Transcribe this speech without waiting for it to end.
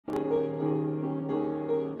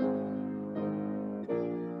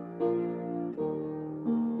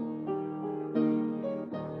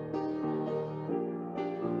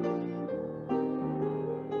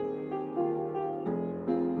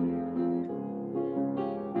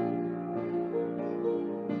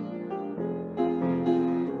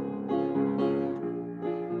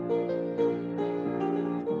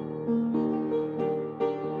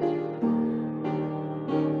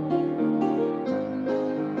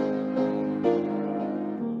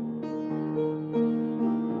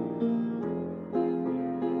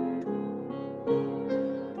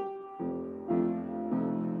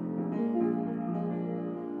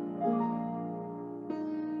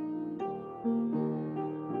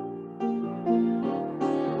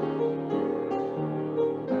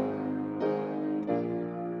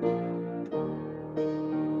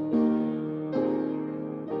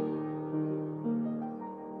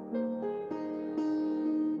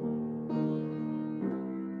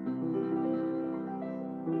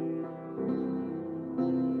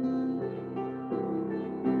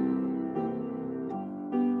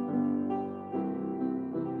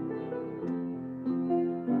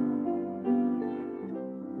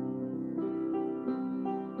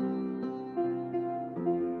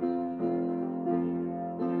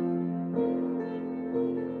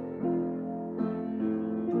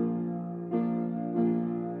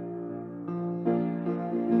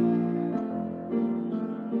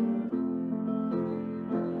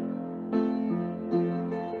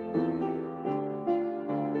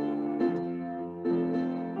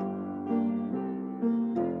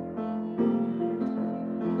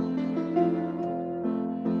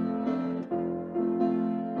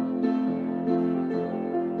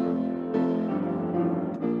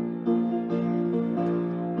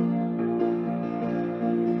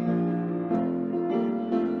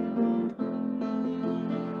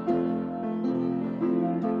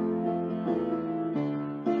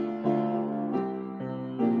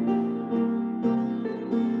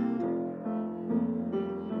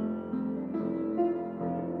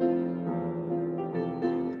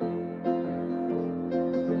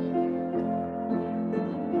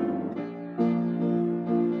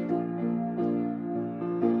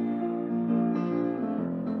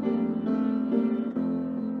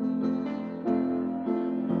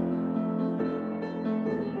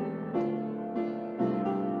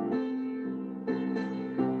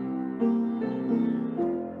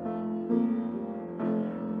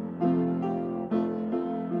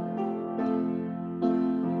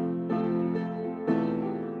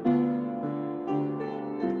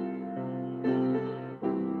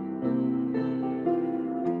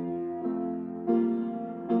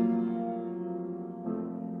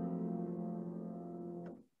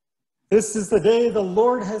This is the day the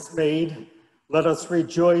Lord has made. Let us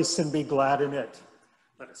rejoice and be glad in it.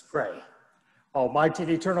 Let us pray. Almighty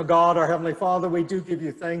and eternal God, our Heavenly Father, we do give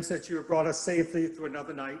you thanks that you have brought us safely through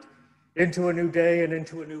another night, into a new day and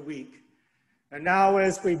into a new week. And now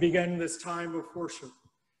as we begin this time of worship,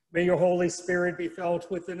 may your Holy Spirit be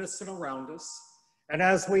felt within us and around us. And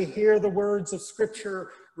as we hear the words of Scripture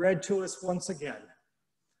read to us once again,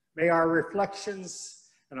 may our reflections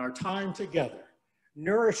and our time together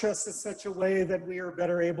nourish us in such a way that we are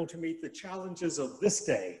better able to meet the challenges of this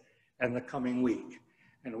day and the coming week.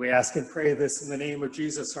 And we ask and pray this in the name of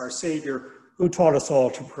Jesus, our Savior, who taught us all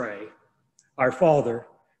to pray. Our Father,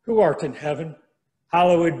 who art in heaven,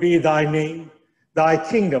 hallowed be thy name. Thy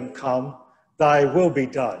kingdom come, thy will be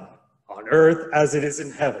done, on earth as it is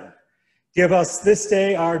in heaven. Give us this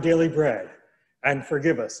day our daily bread, and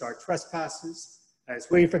forgive us our trespasses, as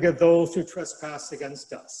we forgive those who trespass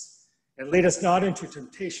against us. And lead us not into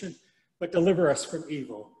temptation, but deliver us from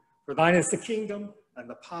evil. For thine is the kingdom, and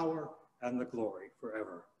the power, and the glory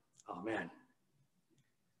forever. Amen.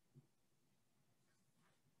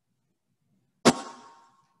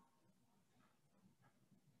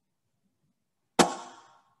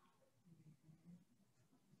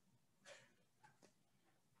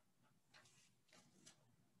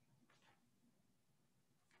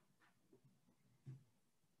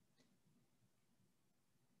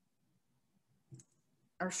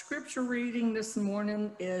 Our scripture reading this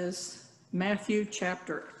morning is Matthew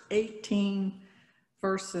chapter 18,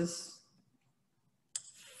 verses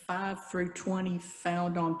 5 through 20,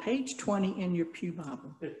 found on page 20 in your pew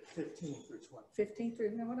Bible. 15 through 20. 15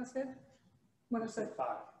 through, you know what I said? What I said? 5.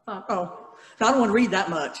 5. Oh, I don't want to read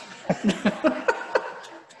that much.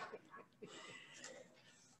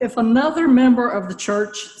 If another member of the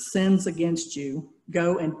church sins against you,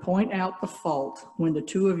 go and point out the fault when the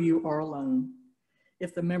two of you are alone.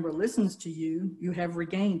 If the member listens to you, you have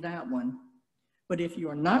regained that one. But if you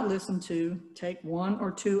are not listened to, take one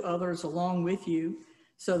or two others along with you,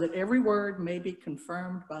 so that every word may be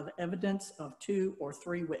confirmed by the evidence of 2 or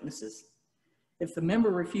 3 witnesses. If the member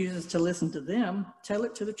refuses to listen to them, tell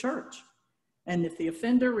it to the church. And if the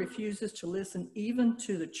offender refuses to listen even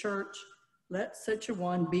to the church, let such a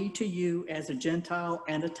one be to you as a Gentile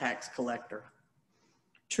and a tax collector.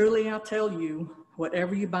 Truly I tell you,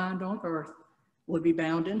 whatever you bind on earth will be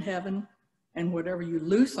bound in heaven, and whatever you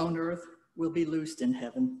loose on earth will be loosed in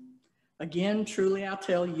heaven. Again, truly I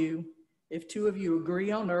tell you, if 2 of you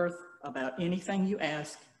agree on earth about anything you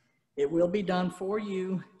ask, it will be done for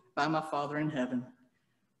you by my Father in heaven.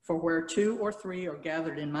 For where 2 or 3 are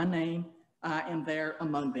gathered in my name, I am there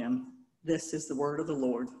among them. This is the word of the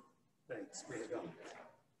Lord. Thanks be to God.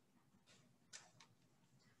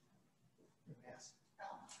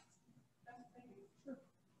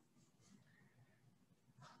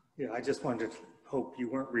 Yeah, I just wanted to hope you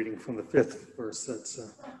weren't reading from the 5th verse.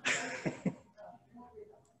 That's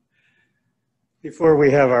Before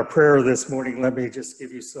we have our prayer this morning, let me just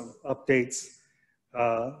give you some updates.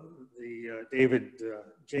 David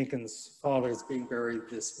Jenkins' father is being buried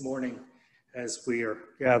this morning. As we are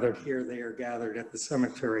gathered here, they are gathered at the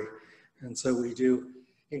cemetery. And so we do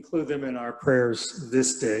include them in our prayers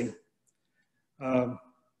this day.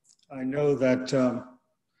 I know that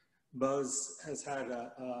Buzz has had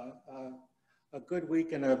a good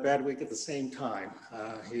week and a bad week at the same time.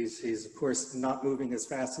 He's of course not moving as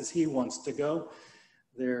fast as he wants to go.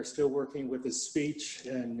 They're still working with his speech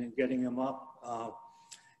and getting him up.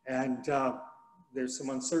 There's some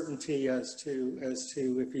uncertainty as to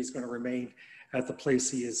if he's going to remain at the place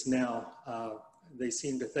he is now. They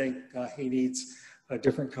seem to think he needs a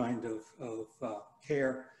different kind of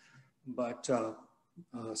care, but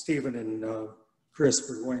Stephen and Chris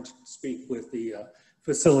were going to speak with the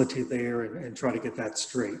facility there and try to get that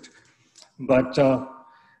straight. But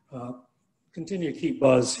continue to keep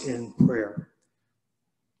Buzz in prayer.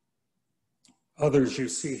 Others you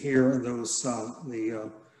see here, those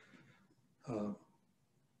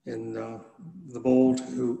in the bold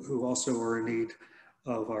who also are in need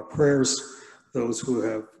of our prayers, those who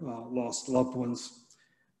have lost loved ones.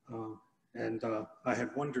 I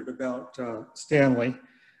had wondered about Stanley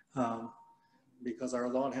because our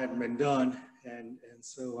lawn hadn't been done, and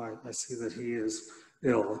so I see that he is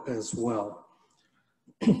ill as well.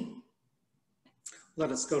 Let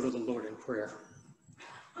us go to the Lord in prayer.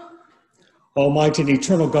 Almighty and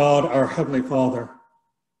eternal God, our Heavenly Father,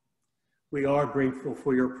 we are grateful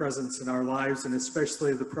for your presence in our lives, and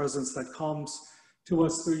especially the presence that comes to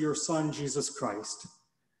us through your Son, Jesus Christ.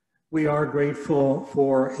 We are grateful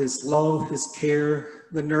for his love, his care,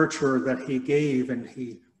 the nurture that he gave and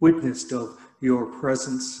he witnessed of your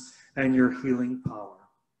presence and your healing power.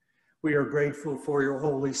 We are grateful for your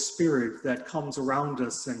Holy Spirit that comes around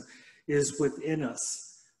us and is within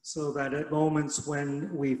us, so that at moments when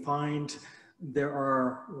we find there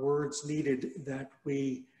are words needed that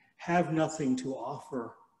we have nothing to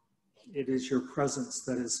offer, it is your presence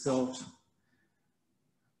that is felt.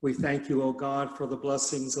 We thank you, O God, for the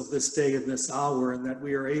blessings of this day and this hour, and that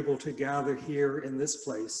we are able to gather here in this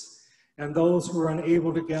place. And those who are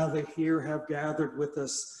unable to gather here have gathered with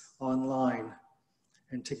us online.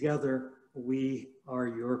 And together we are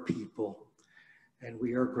your people, and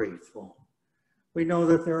we are grateful. We know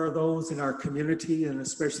that there are those in our community, and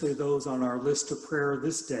especially those on our list of prayer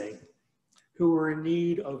this day, who are in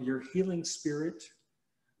need of your healing spirit.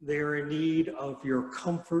 They are in need of your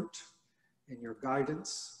comfort and your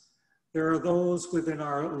guidance. There are those within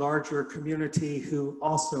our larger community who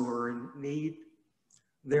also are in need.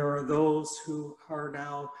 There are those who are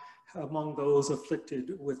now among those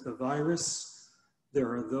afflicted with the virus.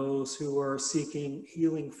 There are those who are seeking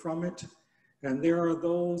healing from it. And there are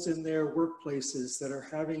those in their workplaces that are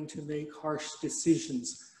having to make harsh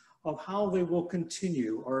decisions of how they will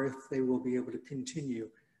continue, or if they will be able to continue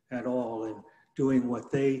at all in doing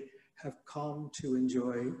what they have come to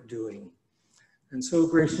enjoy doing. And so,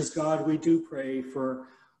 gracious God, we do pray for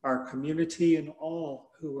our community and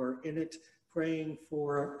all who are in it, praying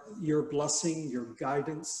for your blessing, your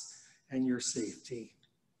guidance, and your safety.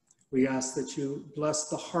 We ask that you bless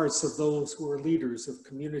the hearts of those who are leaders of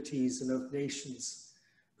communities and of nations,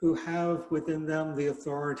 who have within them the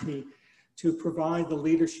authority to provide the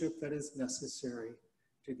leadership that is necessary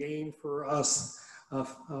to gain for us a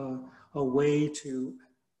way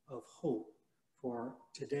of hope for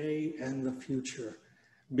today and the future.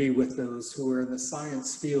 Be with those who are in the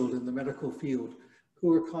science field, in the medical field,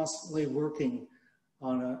 who are constantly working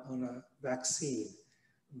on a vaccine.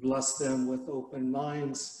 Bless them with open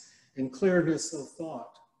minds and clearness of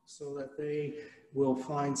thought, so that they will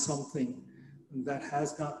find something that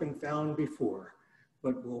has not been found before,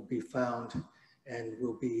 but will be found and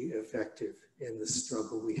will be effective in the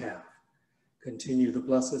struggle we have. Continue to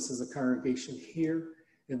bless us as a congregation here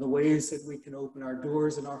in the ways that we can open our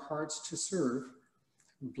doors and our hearts to serve.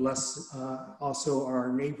 Bless also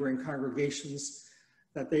our neighboring congregations,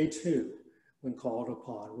 that they too, when called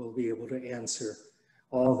upon, will be able to answer.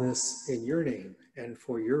 All this in your name and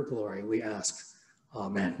for your glory we ask.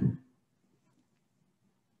 Amen.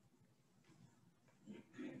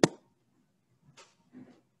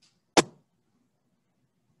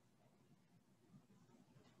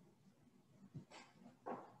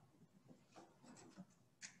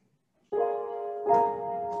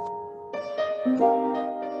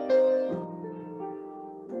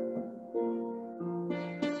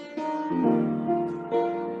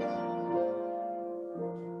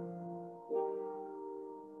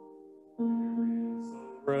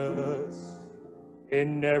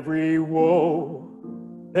 In every woe,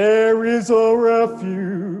 there is a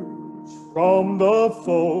refuge from the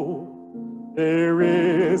foe. There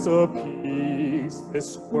is a peace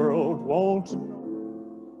this world won't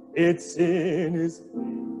know. It's in his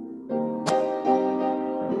name.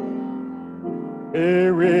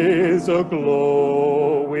 There is a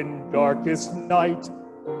glow in darkest night,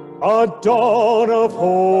 a dawn of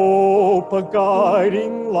hope, a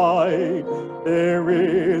guiding light. There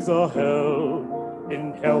is a help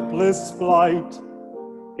in helpless flight,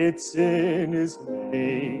 it's in his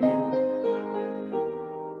name.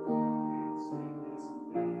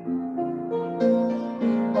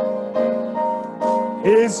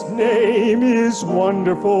 His name is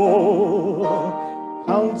Wonderful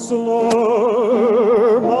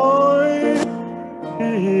Counselor, mighty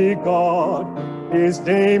God. His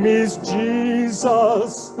name is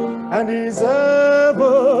Jesus, and he's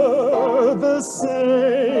ever the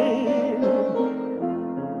same.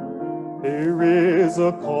 There is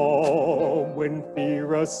a calm when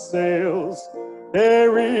fear assails.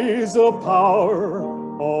 There is a power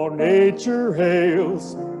all nature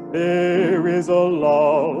hails. There is a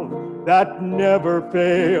love that never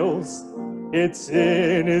fails. It's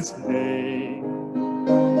in his name.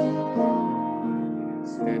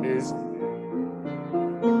 It's in his name.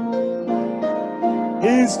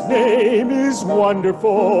 His name is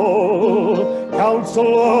Wonderful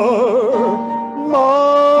Counselor,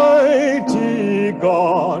 mighty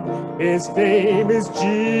God. His name is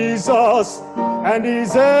Jesus, and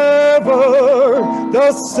he's ever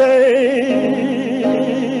the same.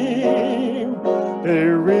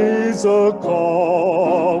 There is a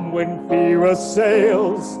calm when fear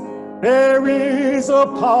assails. There is a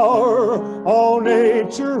power all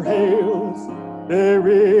nature hails. There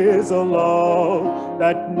is a love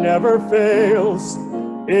that never fails.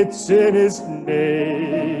 It's in his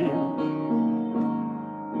name.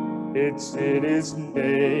 It's in his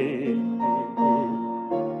name.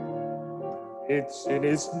 It's in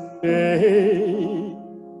his name.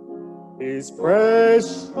 His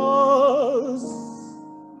precious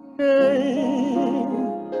name.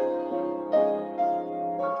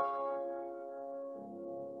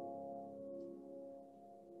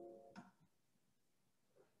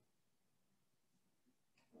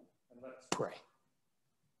 And let's pray.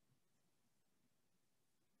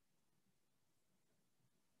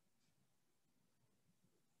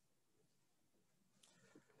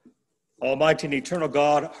 Almighty and eternal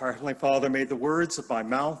God, our Heavenly Father, may the words of my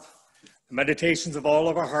mouth, the meditations of all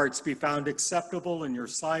of our hearts be found acceptable in your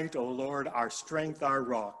sight, O Lord, our strength, our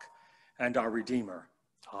rock, and our Redeemer.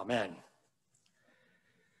 Amen.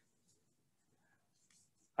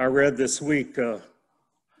 I read this week a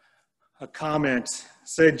comment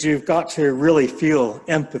said you've got to really feel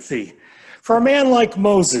empathy for a man like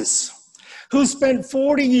Moses, who spent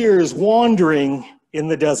 40 years wandering in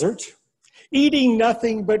the desert, eating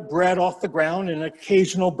nothing but bread off the ground and an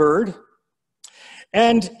occasional bird.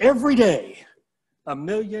 And every day, 1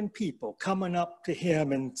 million people coming up to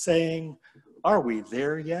him and saying, "Are we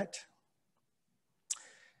there yet?"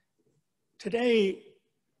 Today,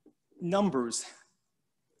 numbers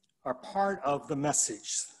are part of the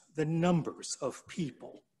message, the numbers of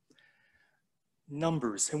people.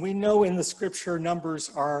 Numbers. And we know in the scripture,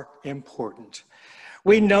 numbers are important.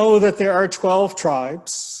 We know that there are 12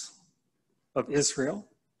 tribes of Israel.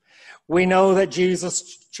 We know that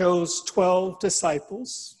Jesus chose 12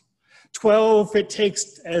 disciples. 12, it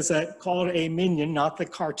takes as called a minyan, not the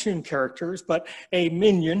cartoon characters, but a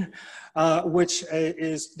minyan, which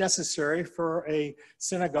is necessary for a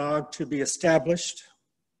synagogue to be established.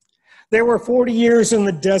 There were 40 years in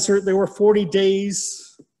the desert. There were 40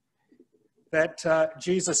 days that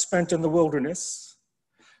Jesus spent in the wilderness,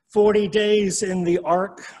 40 days in the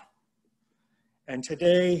ark, and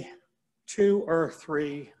today 2 or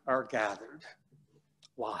 3 are gathered.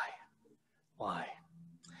 Why? Why?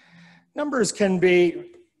 Numbers can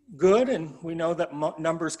be good, and we know that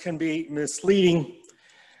numbers can be misleading.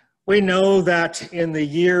 We know that in the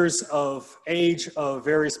years of age of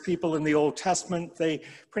various people in the Old Testament, they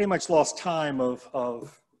pretty much lost time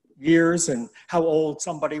of years and how old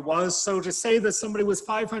somebody was. So to say that somebody was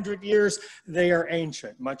 500 years, they are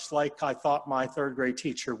ancient, much like I thought my 3rd grade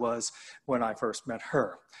teacher was when I first met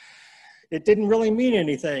her. It didn't really mean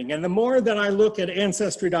anything. And the more that I look at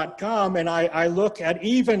Ancestry.com and I look at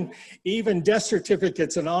even death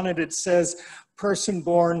certificates, and on it says person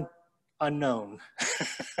born unknown.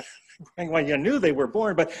 Well, you knew they were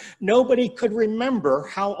born, but nobody could remember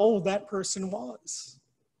how old that person was.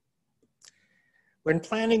 When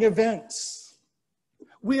planning events,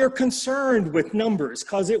 we are concerned with numbers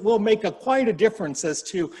because it will make quite a difference as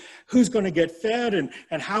to who's going to get fed and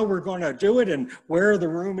how we're going to do it and where the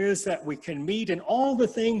room is that we can meet and all the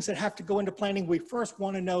things that have to go into planning. We first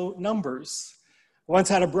want to know numbers. I once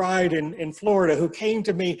had a bride in Florida who came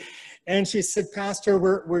to me and she said, "Pastor,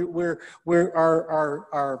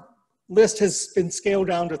 our list has been scaled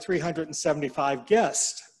down to 375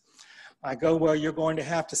 guests." I go, "Well, you're going to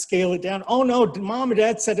have to scale it down." "Oh, no, Mom and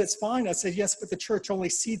Dad said it's fine." I said, "Yes, but the church only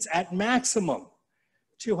seats at maximum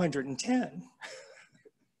 210.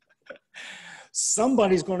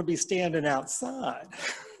 Somebody's going to be standing outside.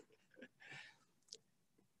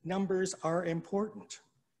 Numbers are important.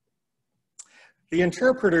 The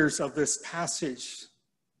interpreters of this passage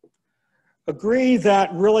agree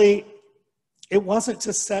that really it wasn't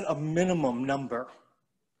to set a minimum number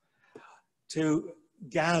to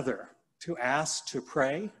gather, to ask, to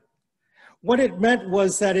pray. What it meant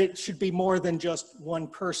was that it should be more than just one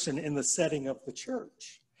person in the setting of the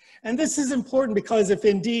church. And this is important because if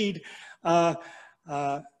indeed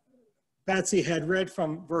Patsy had read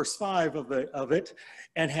from verse 5 of it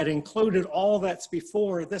and had included all that's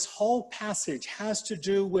before, this whole passage has to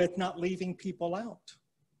do with not leaving people out.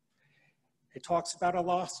 It talks about a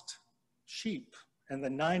lost sheep and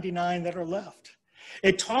the 99 that are left.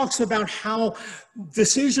 It talks about how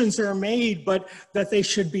decisions are made, but that they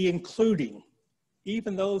should be including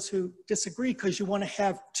even those who disagree, because you want to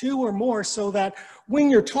have 2 or more so that when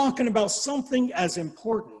you're talking about something as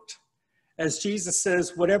important as Jesus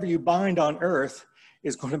says, whatever you bind on earth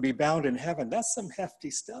is going to be bound in heaven. That's some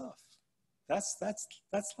hefty stuff. That's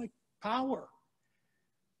like power.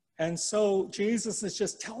 And so Jesus is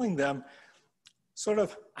just telling them, sort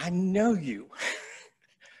of, I know you.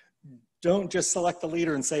 Don't just select a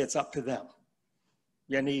leader and say it's up to them.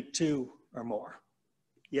 You need 2 or more.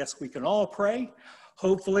 Yes, we can all pray.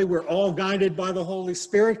 Hopefully, we're all guided by the Holy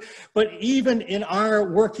Spirit. But even in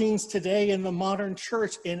our workings today in the modern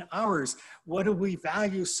church, in ours, what do we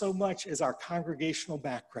value so much is our congregational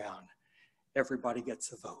background. Everybody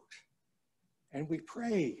gets a vote. And we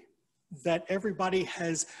pray that everybody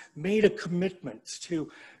has made a commitment to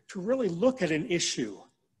really look at an issue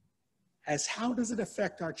as how does it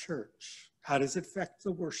affect our church? How does it affect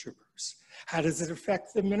the worshipers? How does it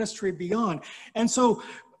affect the ministry beyond? And so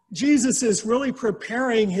Jesus is really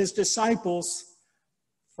preparing his disciples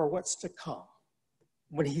for what's to come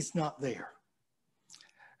when he's not there.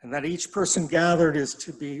 And that each person gathered is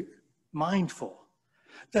to be mindful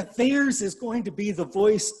that theirs is going to be the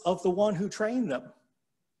voice of the one who trained them.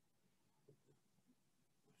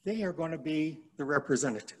 They are going to be the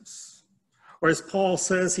representatives. Or as Paul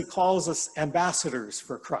says, he calls us ambassadors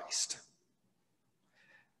for Christ.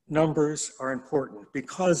 Numbers are important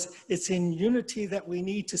because it's in unity that we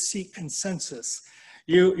need to seek consensus.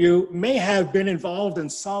 You may have been involved in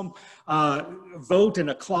some vote in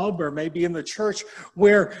a club or maybe in the church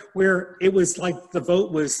where it was like the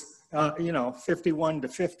vote was 51 to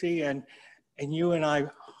 50, and you and I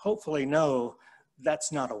hopefully know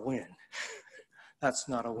that's not a win. That's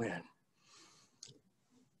not a win.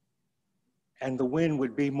 And the win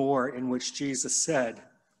would be more in which Jesus said,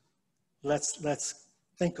 let's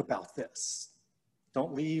think about this.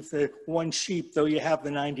 Don't leave the one sheep, though you have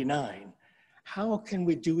the 99. How can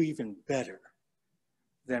we do even better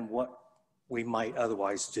than what we might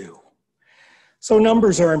otherwise do? So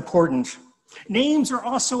numbers are important. Names are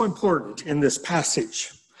also important in this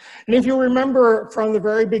passage. And if you remember from the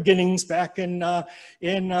very beginnings, back in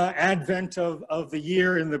Advent of the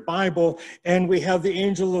year in the Bible, and we have the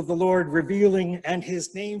angel of the Lord revealing, and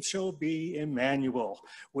his name shall be Emmanuel,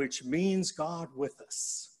 which means God with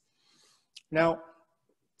us. Now,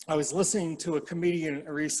 I was listening to a comedian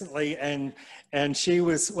recently, and she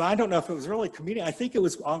was, well, I don't know if it was really a comedian. I think it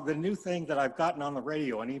was on the new thing that I've gotten on the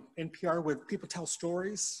radio, on NPR, where people tell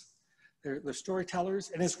stories. They're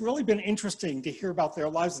storytellers, and it's really been interesting to hear about their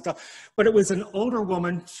lives and stuff. But it was an older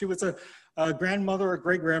woman. She was a grandmother or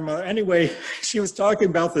great-grandmother. Anyway, she was talking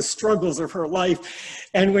about the struggles of her life.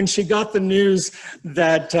 And when she got the news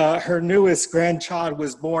that her newest grandchild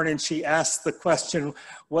was born, and she asked the question,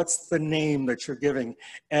 what's the name that you're giving?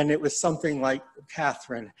 And it was something like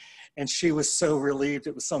Catherine. And she was so relieved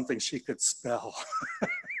it was something she could spell.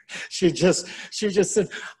 She just said,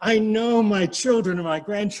 I know my children and my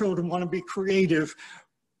grandchildren want to be creative,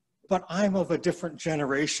 but I'm of a different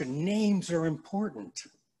generation. Names are important.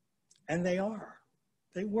 And they are.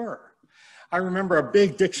 They were. I remember a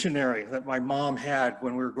big dictionary that my mom had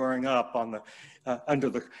when we were growing up on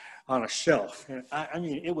a shelf. And I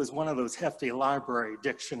mean, it was one of those hefty library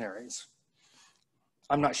dictionaries.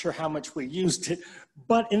 I'm not sure how much we used it,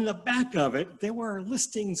 but in the back of it, there were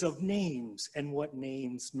listings of names and what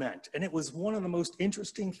names meant. And it was one of the most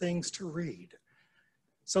interesting things to read.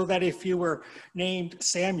 So that if you were named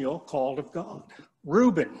Samuel, called of God,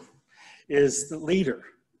 Reuben is the leader.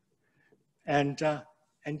 And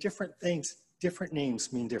different things, different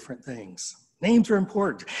names mean different things. Names are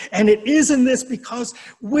important. And it is in this because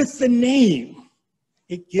with the name,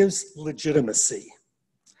 it gives legitimacy.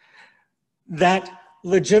 That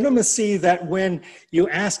legitimacy that when you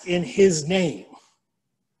ask in his name,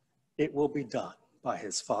 it will be done by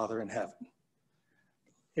his Father in heaven.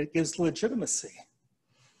 It gives legitimacy.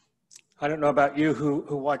 I don't know about you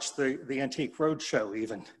who watch the Antique Roadshow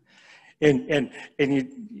even. And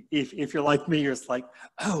if you're like me, you're just like,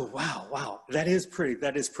 oh, wow, that is pretty,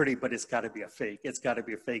 but it's got to be a fake. It's got to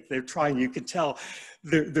be a fake. They're trying, you can tell,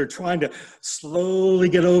 they're trying to slowly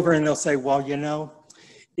get over, and they'll say, well, you know,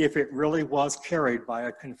 if it really was carried by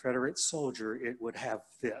a Confederate soldier, it would have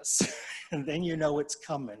this. And then you know it's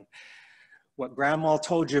coming. What Grandma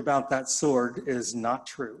told you about that sword is not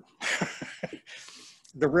true.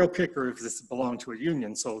 The real kicker is this belonged to a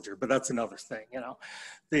Union soldier, but that's another thing, you know.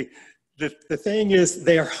 The thing is,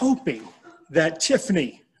 they're hoping that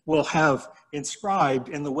Tiffany will have inscribed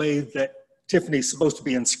in the way that Tiffany's supposed to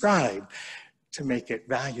be inscribed to make it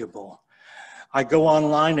valuable. I go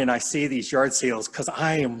online and I see these yard sales because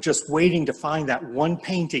I am just waiting to find that one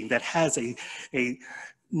painting that has a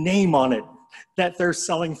name on it that they're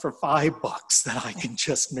selling for $5 that I can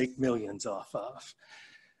just make millions off of.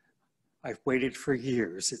 I've waited for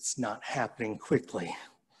years. It's not happening quickly.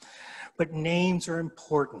 But names are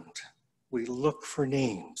important. We look for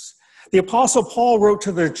names. The Apostle Paul wrote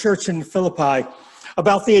to the church in Philippi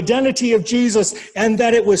about the identity of Jesus and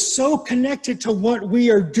that it was so connected to what we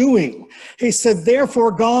are doing. He said,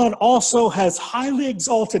 therefore, God also has highly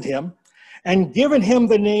exalted him and given him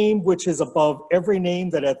the name which is above every name,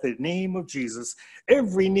 that at the name of Jesus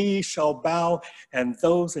every knee shall bow, and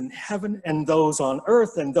those in heaven and those on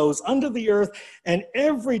earth and those under the earth, and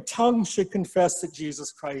every tongue should confess that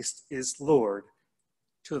Jesus Christ is Lord,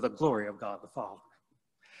 to the glory of God the Father.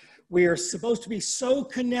 We are supposed to be so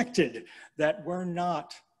connected that we're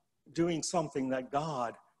not doing something that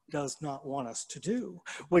God does not want us to do,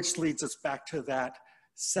 which leads us back to that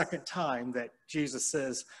second time that Jesus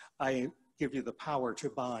says, I give you the power to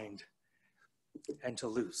bind and to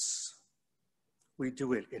loose. We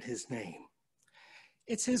do it in his name.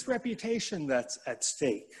 It's his reputation that's at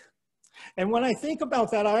stake. And when I think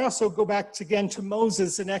about that, I also go back again to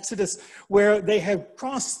Moses in Exodus, where they have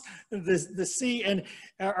crossed the sea and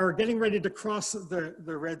are getting ready to cross the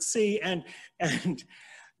Red Sea. And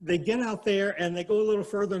they get out there and they go a little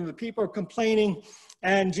further, and the people are complaining.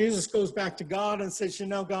 And Jesus goes back to God and says, you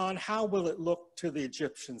know, God, how will it look to the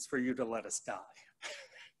Egyptians for you to let us die?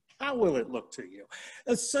 How will it look to you?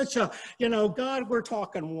 It's such a, you know, God, we're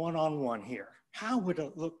talking one-on-one here. How would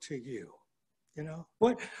it look to you? You know,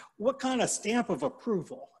 what kind of stamp of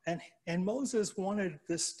approval? And Moses wanted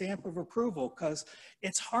this stamp of approval, because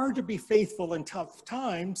it's hard to be faithful in tough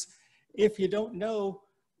times if you don't know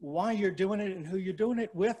why you're doing it and who you're doing it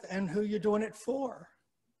with and who you're doing it for.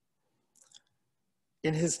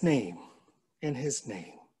 In his name, in his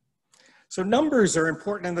name. So numbers are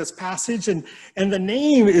important in this passage, and the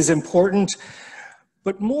name is important,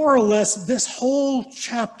 but more or less this whole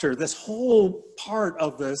chapter, this whole part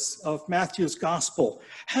of Matthew's gospel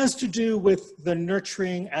has to do with the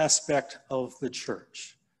nurturing aspect of the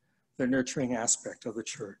church, the nurturing aspect of the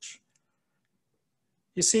church.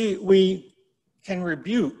 You see, we can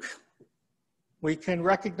rebuke, we can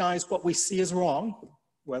recognize what we see as wrong,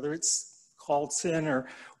 whether it's called sin or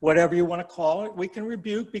whatever you want to call it. We can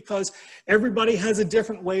rebuke because everybody has a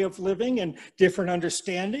different way of living and different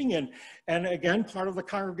understanding. And again, part of the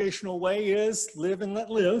congregational way is live and let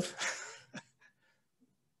live.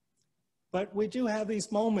 But we do have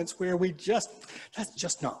these moments where that's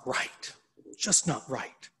just not right. Just not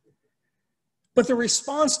right. But the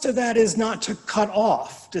response to that is not to cut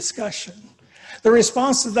off discussion. The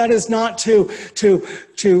response to that is not to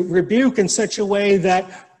rebuke in such a way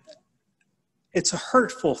that it's a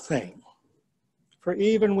hurtful thing. For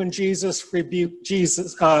even when Jesus rebuked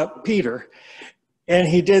Peter, and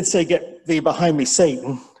he did say, "Get thee behind me,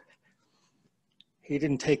 Satan," he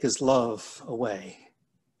didn't take his love away.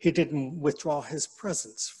 He didn't withdraw his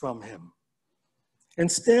presence from him.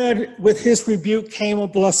 Instead, with his rebuke came a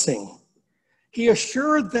blessing. He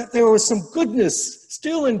assured that there was some goodness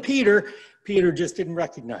still in Peter. Peter just didn't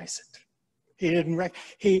recognize it.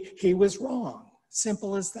 He was wrong.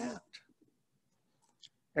 Simple as that.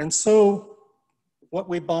 And so what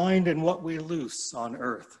we bind and what we loose on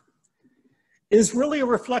earth is really a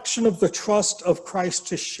reflection of the trust of Christ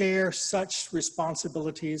to share such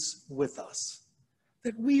responsibilities with us,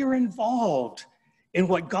 that we are involved in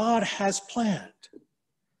what God has planned,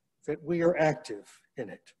 that we are active in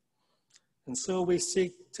it. And so we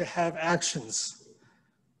seek to have actions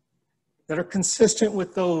that are consistent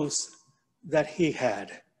with those that he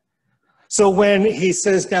had. So when he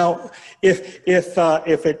says, now, if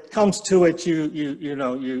it comes to it,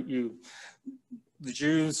 the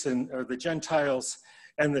Jews or the Gentiles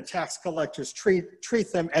and the tax collectors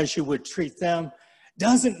treat them as you would treat them,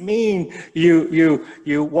 doesn't mean you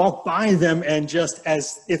walk by them and just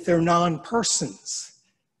as if they're non-persons,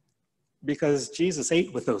 because Jesus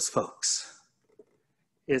ate with those folks.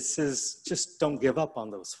 It says, just don't give up on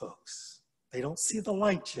those folks. They don't see the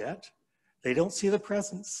light yet. They don't see the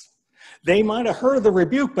presence. They might have heard the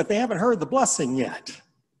rebuke, but they haven't heard the blessing yet.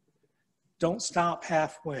 Don't stop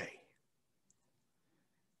halfway.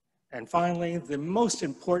 And finally, the most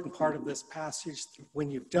important part of this passage, when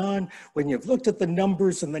you've looked at the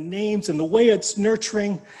numbers and the names and the way it's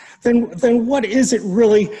nurturing, then what is it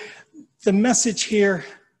really? The message here,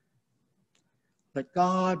 let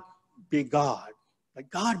God be God. Let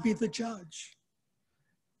God be the judge.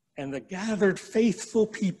 And the gathered faithful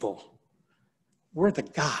people, we're the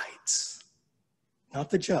guides, not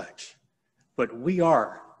the judge, but we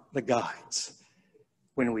are the guides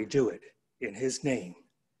when we do it in his name.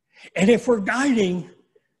 And if we're guiding,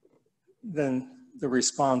 then the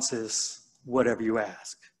response is, whatever you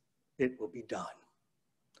ask, it will be done.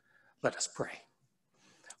 Let us pray.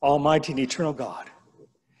 Almighty and eternal God,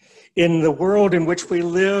 in the world in which we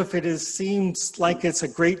live, seems like it's a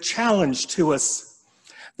great challenge to us.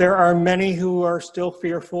 There are many who are still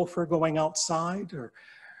fearful for going outside or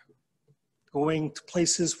going to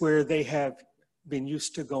places where they have been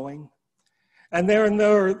used to going. And there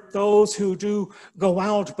are those who do go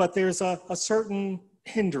out, but there's a certain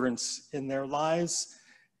hindrance in their lives.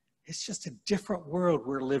 It's just a different world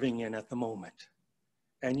we're living in at the moment,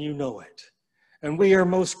 and you know it. And we are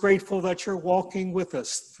most grateful that you're walking with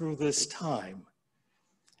us through this time.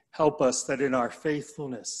 Help us that in our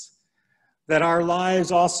faithfulness, that our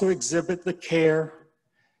lives also exhibit the care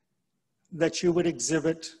that you would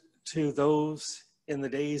exhibit to those in the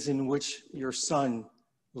days in which your Son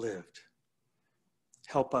lived.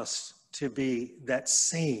 Help us to be that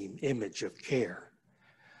same image of care,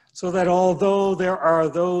 so that although there are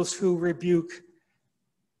those who rebuke,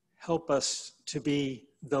 help us to be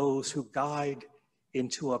those who guide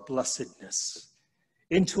into a blessedness,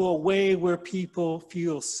 into a way where people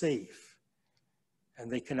feel safe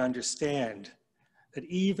and they can understand that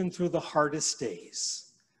even through the hardest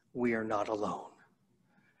days, we are not alone.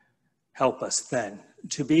 Help us then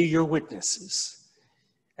to be your witnesses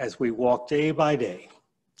as we walk day by day.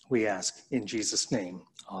 We ask in Jesus' name,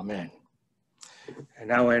 amen. And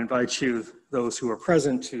now I invite you, those who are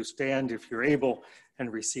present, to stand if you're able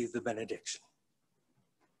and receive the benediction.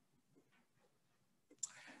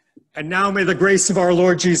 And now may the grace of our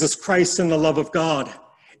Lord Jesus Christ and the love of God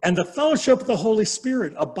and the fellowship of the Holy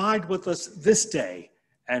Spirit abide with us this day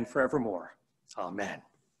and forevermore. Amen.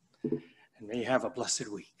 And may you have a blessed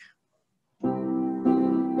week.